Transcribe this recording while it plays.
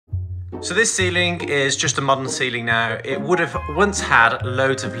So this ceiling is just a modern ceiling now. It would have once had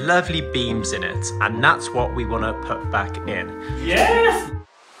loads of lovely beams in it, and that's what we want to put back in. Yes!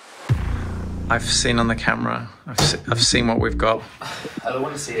 I've seen on the camera, I've seen what we've got. I don't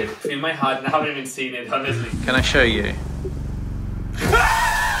want to see it. It's in my heart and I haven't even seen it, honestly. Can I show you?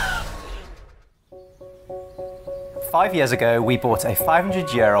 5 years ago, we bought a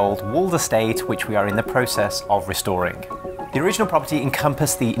 500-year-old walled estate, which we are in the process of restoring. The original property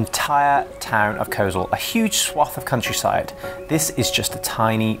encompassed the entire town of Coleshill, a huge swath of countryside. This is just a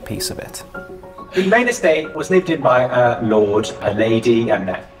tiny piece of it. The main estate was lived in by a lord, a lady and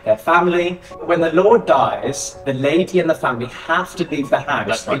their family. When the lord dies, the lady and the family have to leave the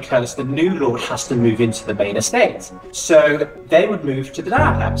house because the new lord has to move into the main estate. So they would move to the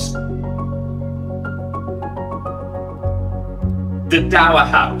Dower House. The Dower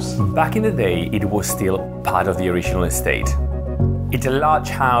House. Back in the day, it was still part of the original estate. It's a large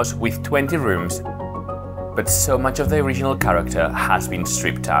house with 20 rooms, but so much of the original character has been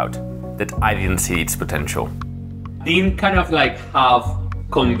stripped out that I didn't see its potential. Dean kind of like have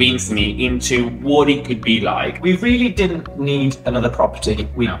convinced me into what it could be like. We really didn't need another property.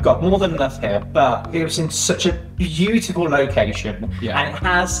 We've got more than enough here, but it was in such a beautiful location, and it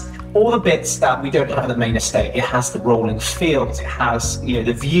has all the bits that we don't have at the main estate. It has the rolling fields, it has, you know,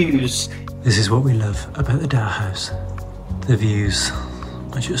 the views. This is what we love about the Dower House. The views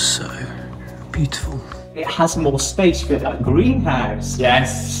are just so beautiful. It has more space for a greenhouse.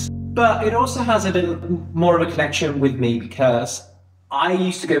 Yes. But it also has a little more of a connection with me because I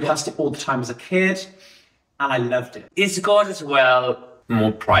used to go past it all the time as a kid and I loved it. It's got as well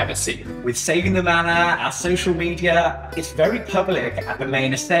more privacy. With Saving the Manor, our social media, it's very public at the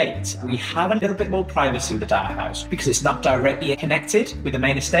main estate. We have a little bit more privacy with the Dower House because it's not directly connected with the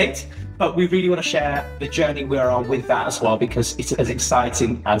main estate, but we really want to share the journey we're on with that as well because it's as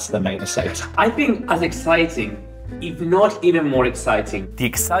exciting as the main estate. I think as exciting, if not even more exciting. The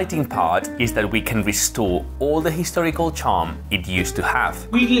exciting part is that we can restore all the historical charm it used to have.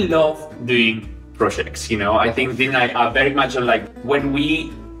 We really love doing projects, you know. I think Dean and I are very much like when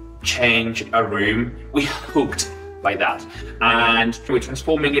we change a room, we're hooked by that. And we're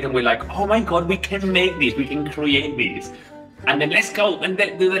transforming it and we're like, oh my God, we can make this, we can create this. And then let's go and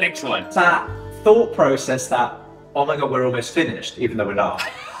then do the next one. That thought process that, oh my God, we're almost finished, even though we're not.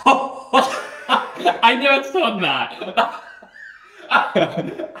 I never thought that.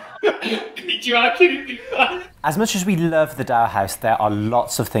 Did you actually do that? As much as we love the Dower House, there are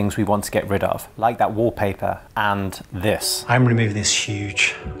lots of things we want to get rid of, like that wallpaper and this. I'm removing this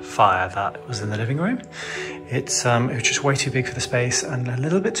huge fire that was in the living room. It was just way too big for the space and a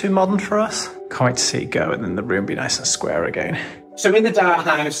little bit too modern for us. Can't wait to see it go and then the room be nice and square again. So in the Dower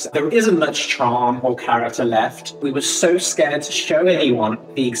House, there isn't much charm or character left. We were so scared to show anyone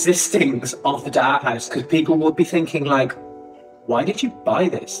the existence of the Dower House because people would be thinking like, why did you buy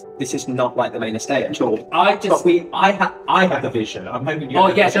this? This is not like the main estate at all. I had the vision. I'm hoping you. Oh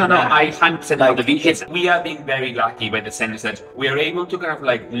yes, no, I 100% have the vision. We are being very lucky by the sense that we are able to kind of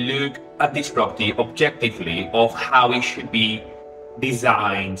like look at this property objectively of how it should be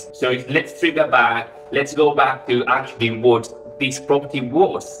designed. So let's strip that back. Let's go back to actually what this property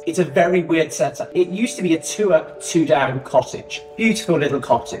was. It's a very weird setup. It used to be a 2-up, 2-down cottage. Beautiful little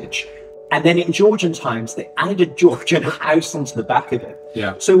cottage. And then in Georgian times, they added a Georgian house onto the back of it.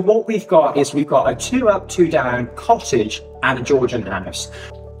 Yeah. So what we've got is we've got a 2-up, 2-down cottage and a Georgian house.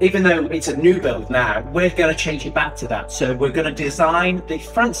 Even though it's a new build now, we're going to change it back to that. So we're going to design the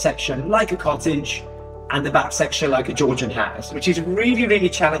front section like a cottage and the back section like a Georgian house, which is really, really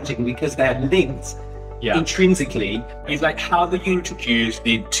challenging because they're linked intrinsically. It's like how do you introduce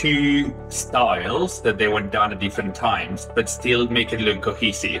the two styles that they were done at different times, but still make it look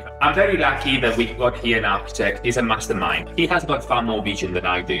cohesive. I'm very lucky that we got here an architect. He's a mastermind. He has got far more vision than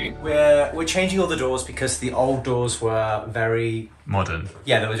I do. We're changing all the doors because the old doors were very Modern.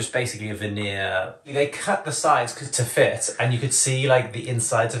 Yeah, they were just basically a veneer. They cut the sides to fit, and you could see like the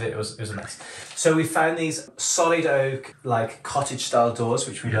insides of it. It was a mess. So we found these solid oak, like cottage style doors,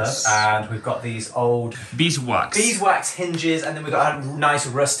 which we love, and we've got these old beeswax hinges, and then we've got a nice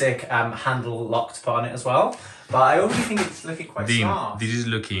rustic handle lock to put on it as well. But I already think it's looking quite smart. This is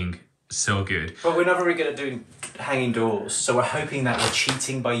looking so good. But we're not very good at doing hanging doors, so we're hoping that we're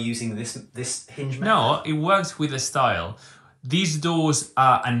cheating by using this hinge method. No, it works with the style. These doors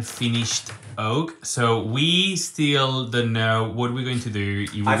are unfinished oak, so we still don't know what we're going to do.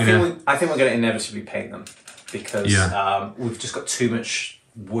 I think we're going to inevitably paint them because we've just got too much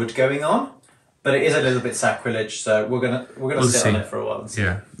wood going on. But it is a little bit sacrilege, so we're gonna sit on it for a while and see.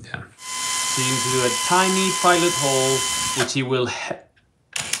 Yeah. So you do a tiny pilot hole, which you will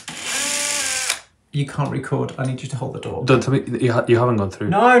You can't record. I need you to hold the door. Don't tell me you haven't gone through.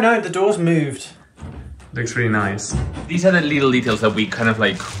 No, the door's moved. Looks really nice. These are the little details that we kind of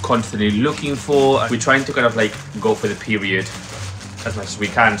like constantly looking for. We're trying to kind of like go for the period as much as we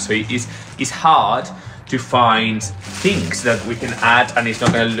can. So it's hard to find things that we can add and it's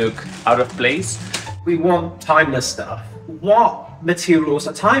not going to look out of place. We want timeless stuff. What materials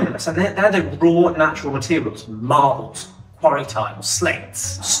are timeless? And they're the raw natural materials. Marbles, quarry tiles,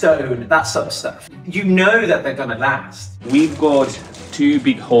 slates, stone, that sort of stuff. You know that they're going to last. We've got 2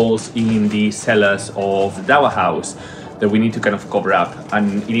 big holes in the cellars of the Dower House that we need to kind of cover up,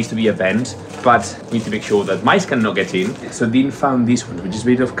 and it needs to be a vent, but we need to make sure that mice cannot get in. So Dean found this one, which is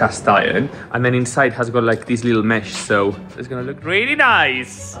made of cast iron, and then inside has got like this little mesh, so it's gonna look really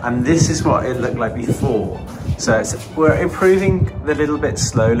nice. And this is what it looked like before. So we're improving the little bit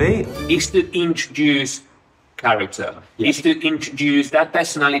slowly. Is to introduce character. Is to introduce that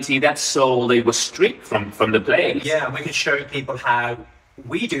personality, that soul that was stripped from the place. Yeah, we can show people how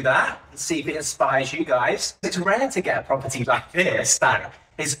we do that and see if it inspires you guys. It's rare to get a property like this that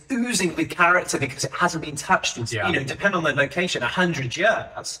is oozing with character because it hasn't been touched in, you know, depending on the location, 100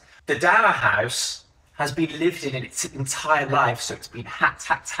 years. The Dower House has been lived in its entire life, so it's been hacked.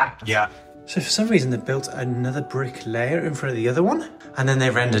 Yeah. So for some reason they built another brick layer in front of the other one, and then they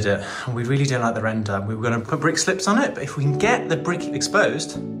rendered it. We really don't like the render. We were going to put brick slips on it, but if we can get the brick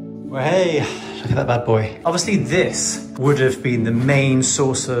exposed, well, hey, look at that bad boy. Obviously this would have been the main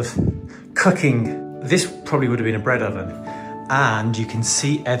source of cooking. This probably would have been a bread oven. And you can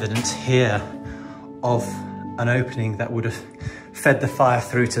see evidence here of an opening that would have fed the fire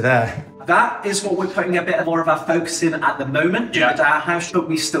through to there. That is what we're putting a bit more of our focus in at the moment, the Dower House, but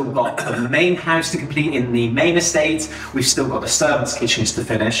we've still got the main house to complete in the main estate. We've still got the servants' kitchens to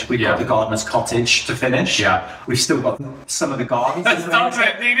finish. We've got the gardener's cottage to finish. We've still got some of the gardens.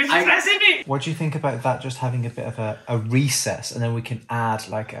 What do you think about that, just having a bit of a recess, and then we can add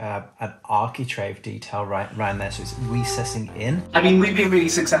like an architrave detail right around there, so it's recessing in? I mean, we've been really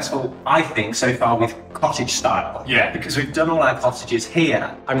successful, I think, so far with cottage style. Yeah. Because we've done all our cottages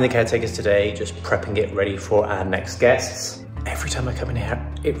here. I'm the caretaker today, just prepping it ready for our next guests. Every time I come in here,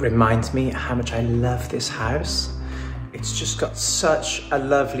 it reminds me how much I love this house. It's just got such a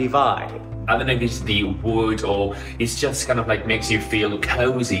lovely vibe. I don't know if it's the wood or it's just kind of like makes you feel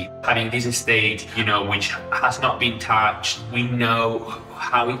cozy. Having this estate, you know, which has not been touched, we know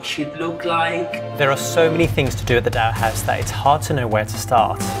how it should look like. There are so many things to do at the Dower House that it's hard to know where to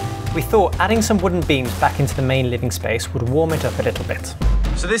start. We thought adding some wooden beams back into the main living space would warm it up a little bit.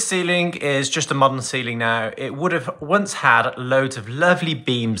 So this ceiling is just a modern ceiling now. It would have once had loads of lovely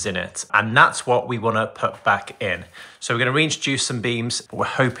beams in it, and that's what we want to put back in. So we're going to reintroduce some beams, but we're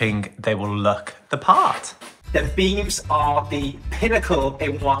hoping they will look the part. The beams are the pinnacle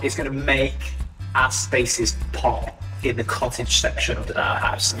in what is going to make our spaces pop in the cottage section of the Dower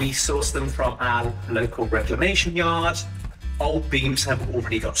House. We source them from our local reclamation yard. Old beams have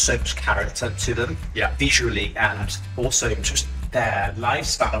already got so much character to them, visually, and also just their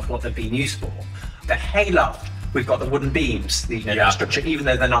lifespan of what they've been used for. The hayloft, we've got the wooden beams, the structure, even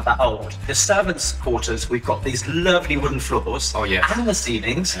though they're not that old. The servants' quarters, we've got these lovely wooden floors. And the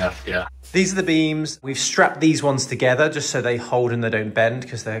ceilings. These are the beams. We've strapped these ones together just so they hold and they don't bend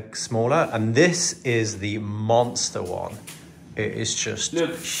because they're smaller. And this is the monster one. It is just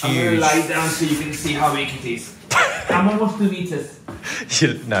huge. I'm gonna lie down so you can see how big it is. I'm almost 2 meters.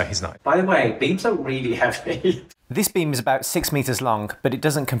 No, he's not. By the way, beams are really heavy. This beam is about 6 meters long, but it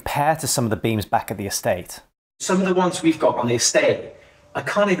doesn't compare to some of the beams back at the estate. Some of the ones we've got on the estate, I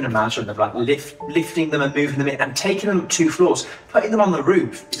can't even imagine them like lifting them and moving them in and taking them 2 floors, putting them on the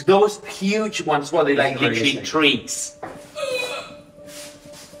roof. Those huge ones, well, they're like literally trees.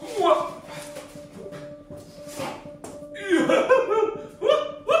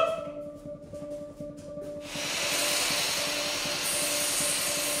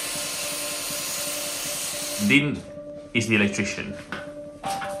 Dean is the electrician.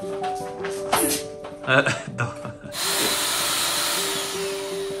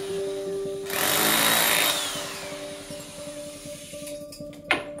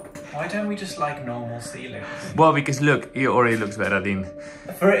 Why don't we just like normal ceilings? Well, because look, it already looks better, Dean.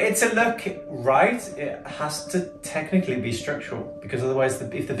 For it to look right, it has to technically be structural, because otherwise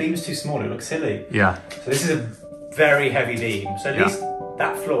if the beam's too small, it looks silly. Yeah. So this is a very heavy beam, so at least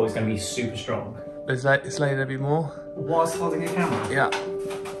that floor is going to be super strong. Let's slide it a bit more. Whilst holding a camera? Yeah.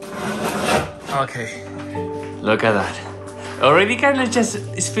 Okay. Look at that. Already kind of just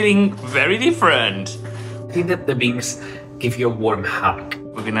is feeling very different. I think that the beams give you a warm hug.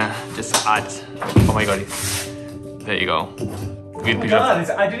 We're gonna just add. Oh my god. There you go. Good picture. God,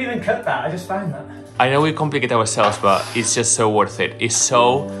 I didn't even cut that, I just found that. I know we complicate ourselves, but it's just so worth it. It's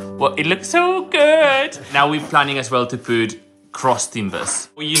so, well, it looks so good. Now we're planning as well to put cross timbers.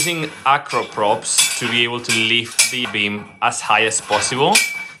 We're using acro props to be able to lift the beam as high as possible.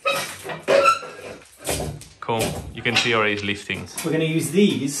 Cool, you can see already it's lifting. We're going to use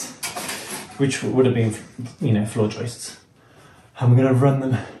these, which would have been, you know, floor joists, and we're going to run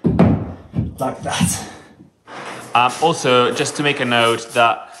them like that. Also, just to make a note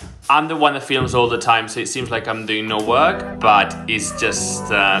that I'm the one that films all the time, so it seems like I'm doing no work, but it's just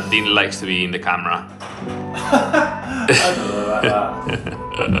Dean likes to be in the camera. I don't know about that.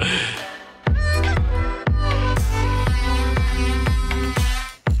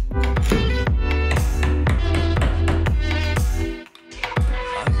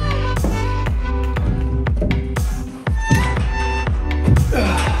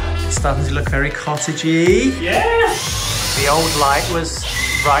 Starting to look very cottagey. Yeah! The old light was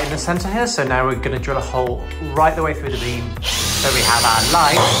right in the centre here, so now we're going to drill a hole right the way through the beam so we have our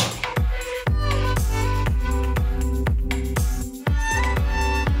light.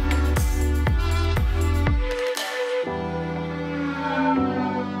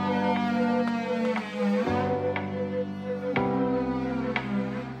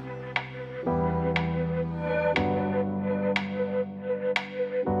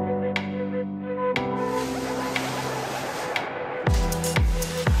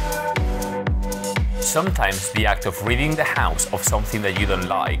 Sometimes the act of ridding the house of something that you don't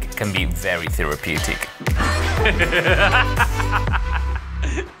like can be very therapeutic.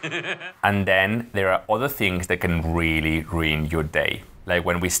 And then there are other things that can really ruin your day, like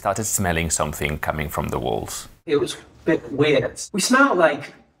when we started smelling something coming from the walls. It was a bit weird. We smelled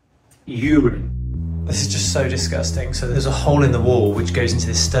like urine. This is just so disgusting. So there's a hole in the wall which goes into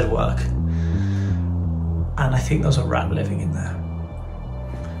this stud work, and I think there's a rat living in there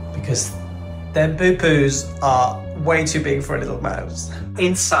because their poo-poos are way too big for a little mouse.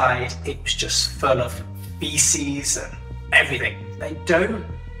 Inside, it was just full of feces and everything. They don't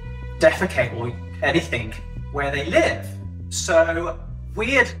defecate or anything where they live. So we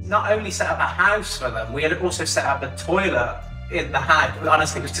had not only set up a house for them, we had also set up a toilet in the house.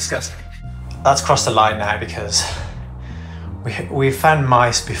 Honestly, it was disgusting. That's crossed the line now because we've found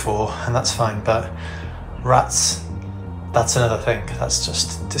mice before and that's fine, but rats, that's another thing. That's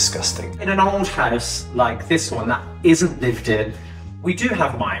just disgusting. In an old house like this one that isn't lived in, we do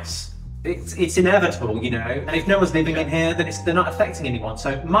have mice. It's inevitable, you know, and if no one's living in here, then they're not affecting anyone.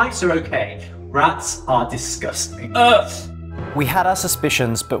 So mice are okay. Rats are disgusting. We had our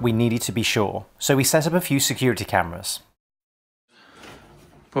suspicions, but we needed to be sure, so we set up a few security cameras.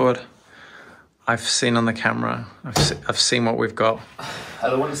 Bored. I've seen on the camera. I've seen what we've got. I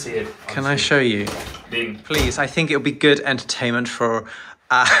don't want to see it. Can I show you? Dean. Please, I think it'll be good entertainment for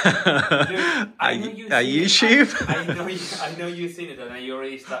YouTube. I know you've seen it, and I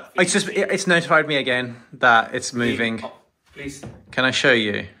already start. It's notified me again that it's moving. Dean, please. Can I show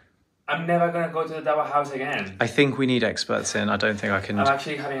you? I'm never gonna go to the Dower House again. I think we need experts in. I don't think I can. I'm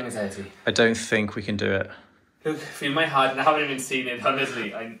actually having anxiety. I don't think we can do it. Look, feel my heart, and I haven't even seen it.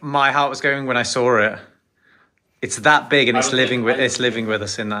 Honestly, my heart was going when I saw it. It's that big, and it's living with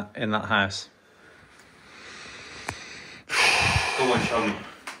us in that house. Go on, show me.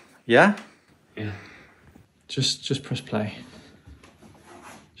 Yeah? Yeah. Just press play.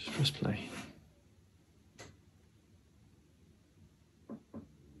 Just press play.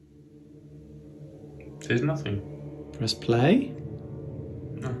 There's nothing. Press play.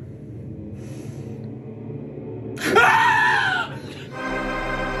 No.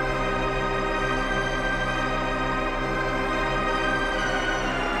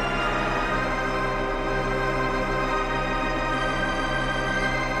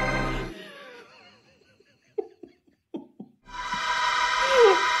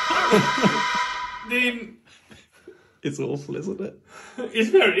 Dean. It's awful, isn't it? It's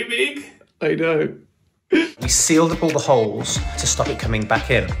very big. I know. We sealed up all the holes to stop it coming back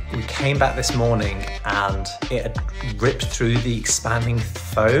in. We came back this morning and it had ripped through the expanding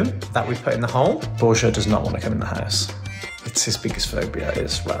foam that we put in the hole. Borja does not want to come in the house. It's his biggest phobia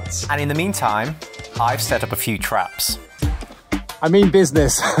is rats. And in the meantime, I've set up a few traps. I mean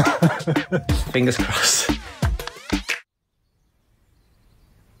business. Fingers crossed.